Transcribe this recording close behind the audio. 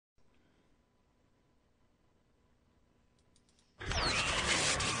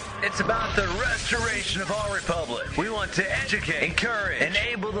It's about the restoration of our republic. We want to educate, encourage,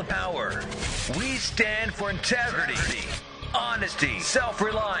 enable the power. We stand for integrity, honesty,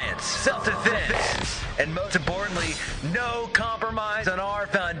 self-reliance, self-defense, and most importantly, no compromise on our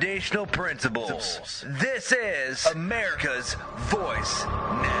foundational principles. This is America's Voice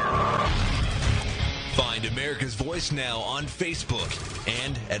Now. Find America's Voice Now on Facebook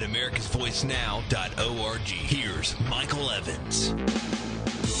and at americasvoicenow.org. Here's Michael Evans.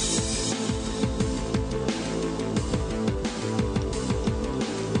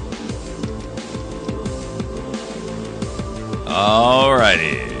 All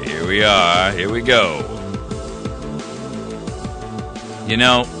righty, here we are. Here we go. You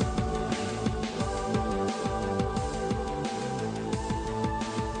know,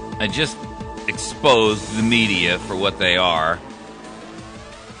 I just exposed the media for what they are,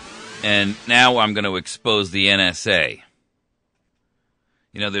 and now I'm going to expose the NSA.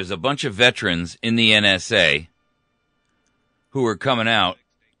 You know, there's a bunch of veterans in the NSA who are coming out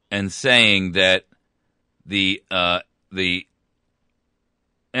and saying that the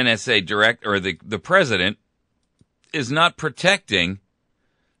NSA director or the president is not protecting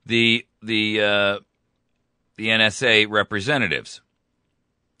the NSA representatives.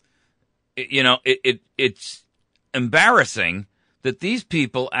 It's embarrassing that these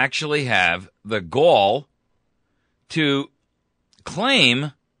people actually have the gall to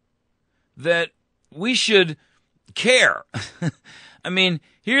claim that we should care. I mean,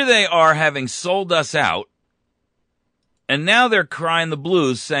 here they are having sold us out, and now they're crying the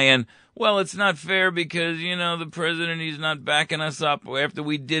blues saying, well, it's not fair because, the president, he's not backing us up after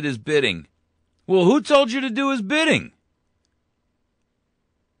we did his bidding. Well, who told you to do his bidding?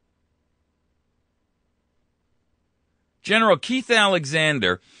 General Keith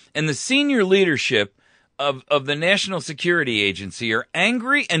Alexander and the senior leadership of the National Security Agency are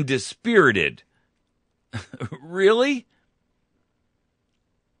angry and dispirited. Really?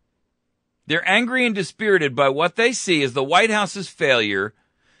 They're angry and dispirited by what they see as the White House's failure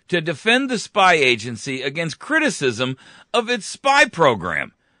to defend the spy agency against criticism of its spy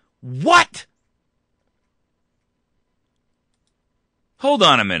program. What? Hold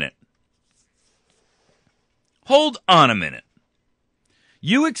on a minute. Hold on a minute.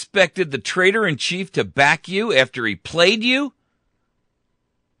 You expected the traitor-in-chief to back you after he played you?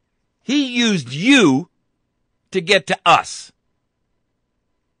 He used you to get to us.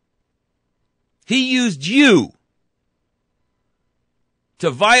 He used you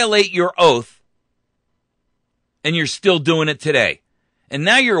to violate your oath, and you're still doing it today. And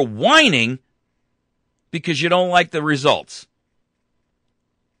now you're whining because you don't like the results.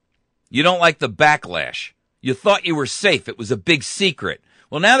 You don't like the backlash. You thought you were safe. It was a big secret.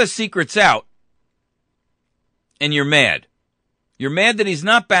 Well, now the secret's out, and you're mad. You're mad that he's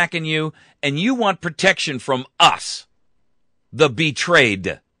not backing you, and you want protection from us, the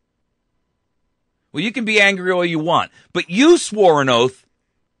betrayed. Well, you can be angry all you want, but you swore an oath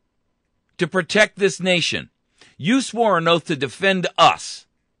to protect this nation. You swore an oath to defend us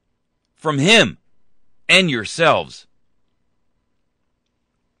from him and yourselves.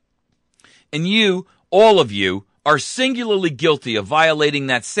 And you, all of you, are singularly guilty of violating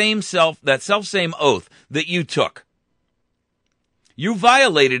that same oath that you took. You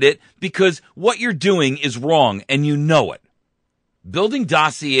violated it because what you're doing is wrong, and you know it. Building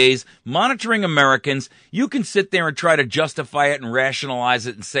dossiers, monitoring Americans, you can sit there and try to justify it and rationalize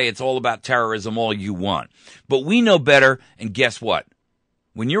it and say it's all about terrorism all you want. But we know better, and guess what?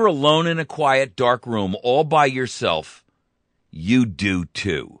 When you're alone in a quiet, dark room all by yourself, you do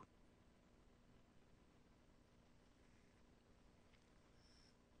too.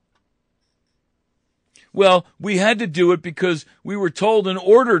 Well, we had to do it because we were told and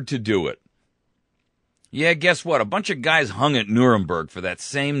ordered to do it. Yeah, guess what? A bunch of guys hung at Nuremberg for that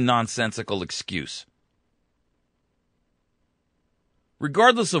same nonsensical excuse.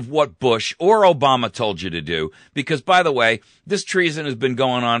 Regardless of what Bush or Obama told you to do, because, by the way, this treason has been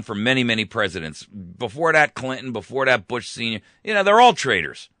going on for many, many presidents. Before that, Clinton, before that, Bush Sr., they're all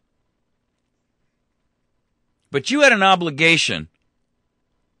traitors. But you had an obligation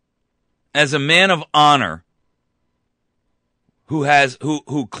as a man of honor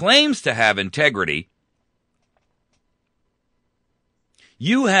who claims to have integrity.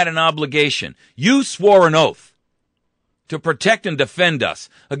 You had an obligation. You swore an oath to protect and defend us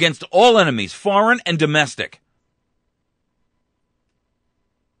against all enemies, foreign and domestic.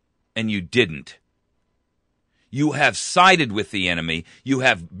 And you didn't. You have sided with the enemy. You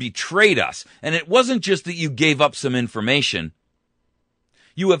have betrayed us. And it wasn't just that you gave up some information.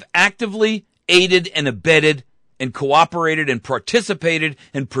 You have actively aided and abetted and cooperated and participated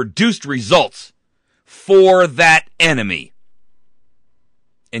and produced results for that enemy.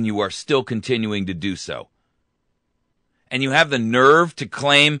 And you are still continuing to do so. And you have the nerve to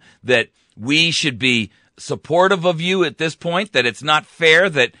claim that we should be supportive of you at this point, that it's not fair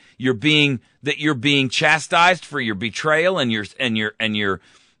that you're being chastised for your betrayal and your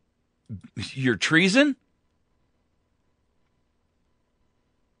treason?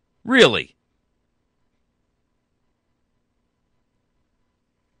 Really?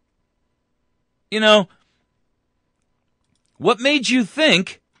 You know, what made you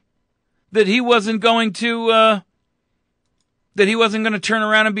think that he wasn't going to turn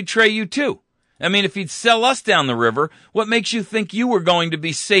around and betray you too? I mean, if he'd sell us down the river, what makes you think you were going to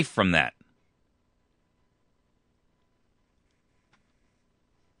be safe from that?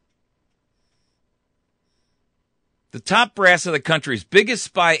 The top brass of the country's biggest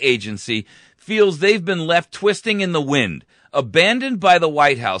spy agency feels they've been left twisting in the wind, abandoned by the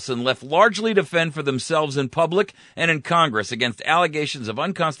White House, and left largely to fend for themselves in public and in Congress against allegations of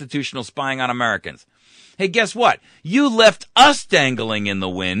unconstitutional spying on Americans. Hey, guess what? You left us dangling in the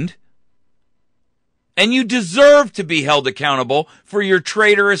wind, and you deserve to be held accountable for your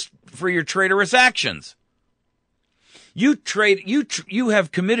traitorous actions. You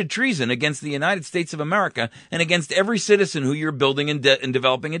have committed treason against the United States of America and against every citizen who you're building and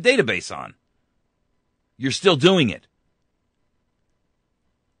developing a database on. You're still doing it.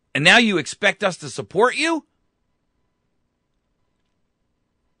 And now you expect us to support you?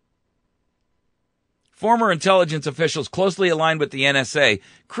 Former intelligence officials closely aligned with the NSA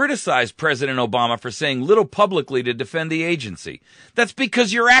criticized President Obama for saying little publicly to defend the agency. That's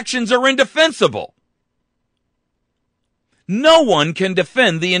because your actions are indefensible. No one can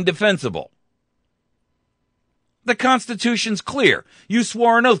defend the indefensible. The Constitution's clear. You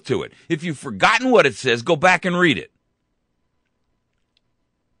swore an oath to it. If you've forgotten what it says, go back and read it.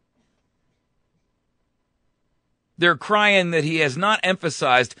 They're crying that he has not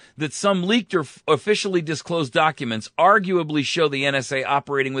emphasized that some leaked or officially disclosed documents arguably show the NSA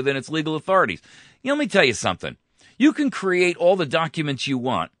operating within its legal authorities. Let me tell you something. You can create all the documents you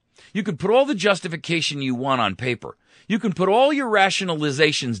want. You can put all the justification you want on paper. You can put all your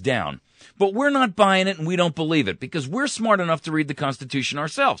rationalizations down. But we're not buying it and we don't believe it because we're smart enough to read the Constitution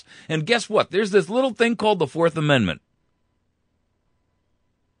ourselves. And guess what? There's this little thing called the Fourth Amendment.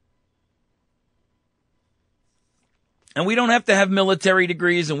 And we don't have to have military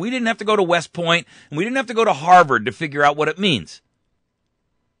degrees, and we didn't have to go to West Point, and we didn't have to go to Harvard to figure out what it means.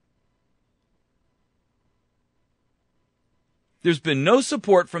 There's been no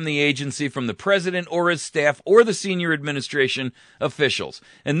support from the agency, from the president or his staff or the senior administration officials.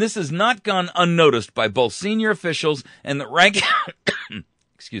 And this has not gone unnoticed by both senior officials and the rank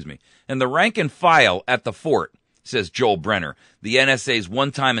and the rank and file at the fort, says Joel Brenner, the NSA's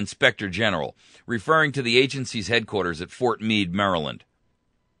one-time inspector general, referring to the agency's headquarters at Fort Meade, Maryland.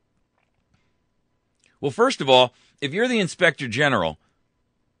 Well, first of all, if you're the inspector general,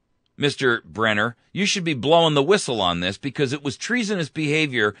 Mr. Brenner, you should be blowing the whistle on this because it was treasonous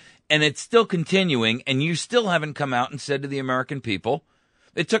behavior and it's still continuing and you still haven't come out and said to the American people,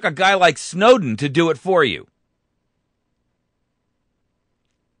 it took a guy like Snowden to do it for you.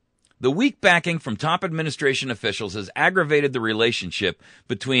 The weak backing from top administration officials has aggravated the relationship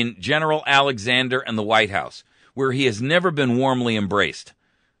between General Alexander and the White House, where he has never been warmly embraced.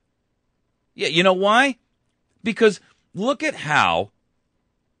 Yeah, you know why? Because look at how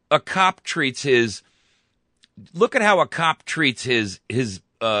a cop treats his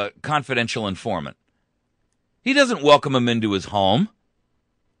confidential informant. He doesn't welcome him into his home.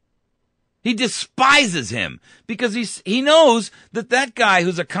 He despises him because he knows that guy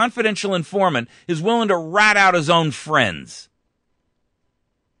who's a confidential informant is willing to rat out his own friends.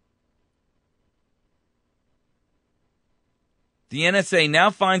 The NSA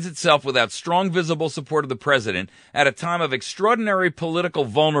now finds itself without strong visible support of the president at a time of extraordinary political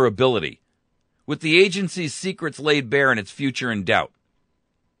vulnerability, with the agency's secrets laid bare and its future in doubt.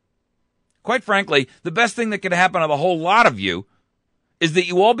 Quite frankly, the best thing that could happen to the whole lot of you is that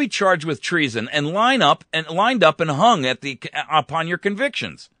you all be charged with treason and lined up and hung upon your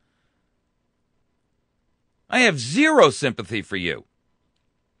convictions. I have zero sympathy for you.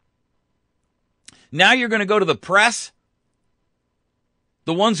 Now you're going to go to the press,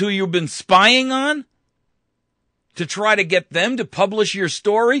 the ones who you've been spying on, to try to get them to publish your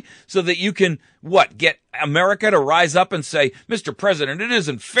story so that you can, get America to rise up and say, Mr. President, it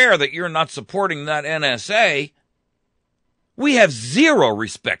isn't fair that you're not supporting that NSA. We have zero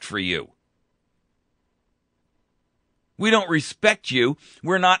respect for you. We don't respect you.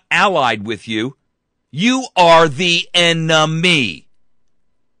 We're not allied with you. You are the enemy.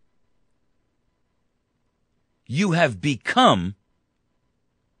 You have become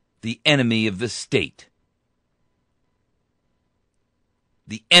the enemy of the state.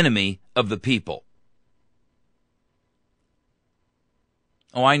 The enemy of the people.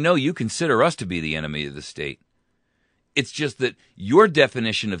 Oh, I know you consider us to be the enemy of the state. It's just that your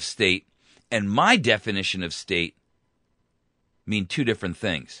definition of state and my definition of state mean two different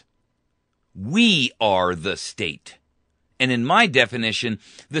things. We are the state. And in my definition,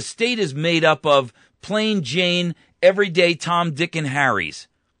 the state is made up of plain Jane, everyday Tom, Dick, and Harrys.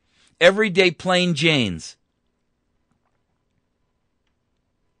 Everyday plain Janes.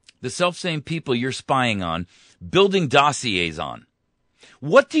 The self-same people you're spying on, building dossiers on.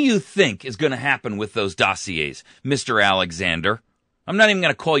 What do you think is going to happen with those dossiers, Mr. Alexander? I'm not even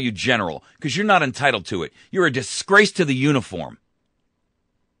going to call you general, because you're not entitled to it. You're a disgrace to the uniform.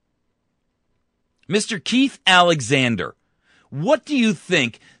 Mr. Keith Alexander, what do you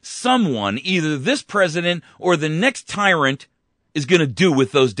think someone, either this president or the next tyrant, is going to do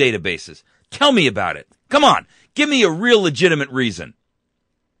with those databases? Tell me about it. Come on, give me a real legitimate reason.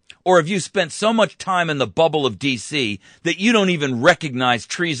 Or have you spent so much time in the bubble of D.C. that you don't even recognize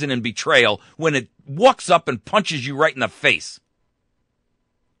treason and betrayal when it walks up and punches you right in the face?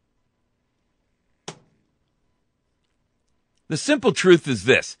 The simple truth is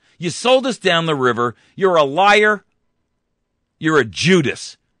this. You sold us down the river. You're a liar. You're a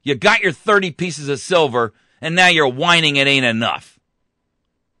Judas. You got your 30 pieces of silver, and now you're whining it ain't enough.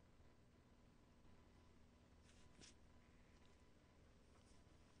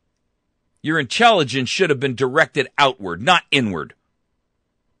 Your intelligence should have been directed outward, not inward.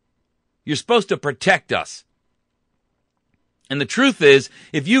 You're supposed to protect us. And the truth is,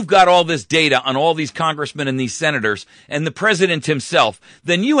 if you've got all this data on all these congressmen and these senators and the president himself,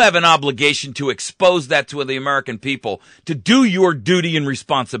 then you have an obligation to expose that to the American people, to do your duty and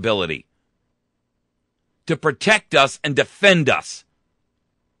responsibility, to protect us and defend us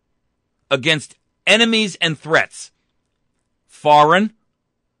against enemies and threats, foreign,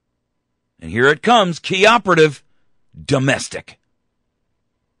 and here it comes, key operative, domestic.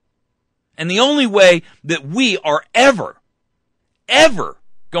 And the only way that we are ever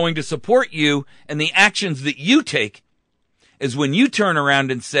going to support you and the actions that you take is when you turn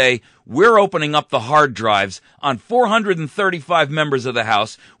around and say, we're opening up the hard drives on 435 members of the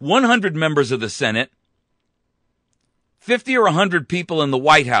House, 100 members of the Senate, 50 or 100 people in the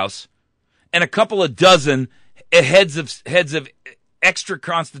White House, and a couple of dozen heads of extra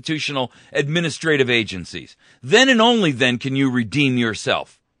constitutional administrative agencies. Then and only then can you redeem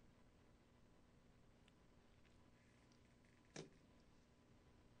yourself.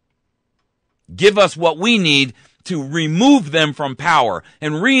 Give us what we need to remove them from power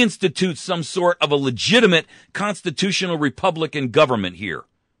and reinstitute some sort of a legitimate constitutional Republican government here.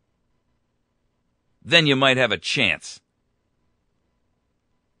 Then you might have a chance.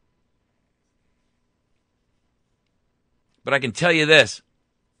 But I can tell you this.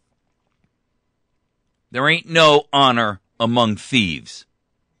 There ain't no honor among thieves.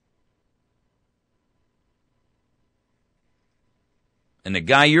 And the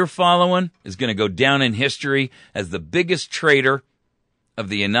guy you're following is going to go down in history as the biggest traitor of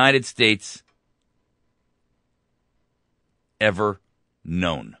the United States ever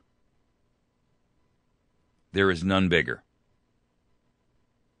known. There is none bigger.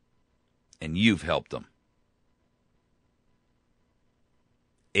 And you've helped them.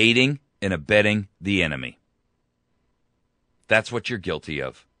 Aiding and abetting the enemy. That's what you're guilty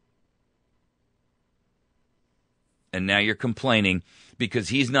of. And now you're complaining because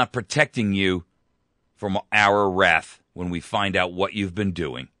he's not protecting you from our wrath when we find out what you've been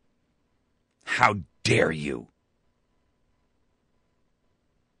doing. How dare you?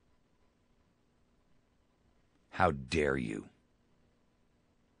 How dare you?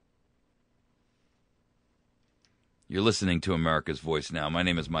 You're listening to America's Voice Now. My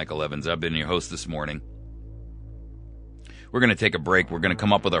name is Michael Evans. I've been your host this morning. We're going to take a break. We're going to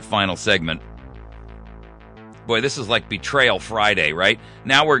come up with our final segment. Boy, this is like Betrayal Friday, right?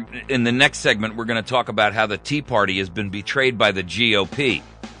 Now we're in the next segment, we're going to talk about how the Tea Party has been betrayed by the GOP.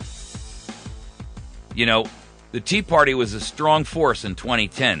 You know, the Tea Party was a strong force in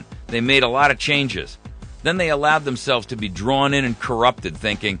 2010. They made a lot of changes. Then they allowed themselves to be drawn in and corrupted,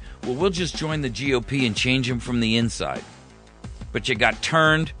 thinking, well, we'll just join the GOP and change them from the inside. But you got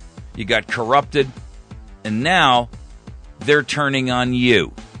turned, you got corrupted, and now they're turning on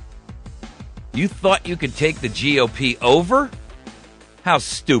you. You thought you could take the GOP over? How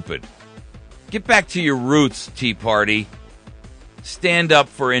stupid. Get back to your roots, Tea Party. Stand up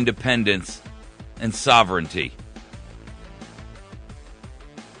for independence and sovereignty.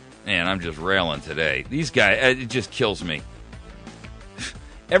 Man, I'm just railing today. These guys, it just kills me.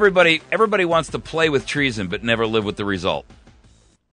 Everybody wants to play with treason, but never live with the result.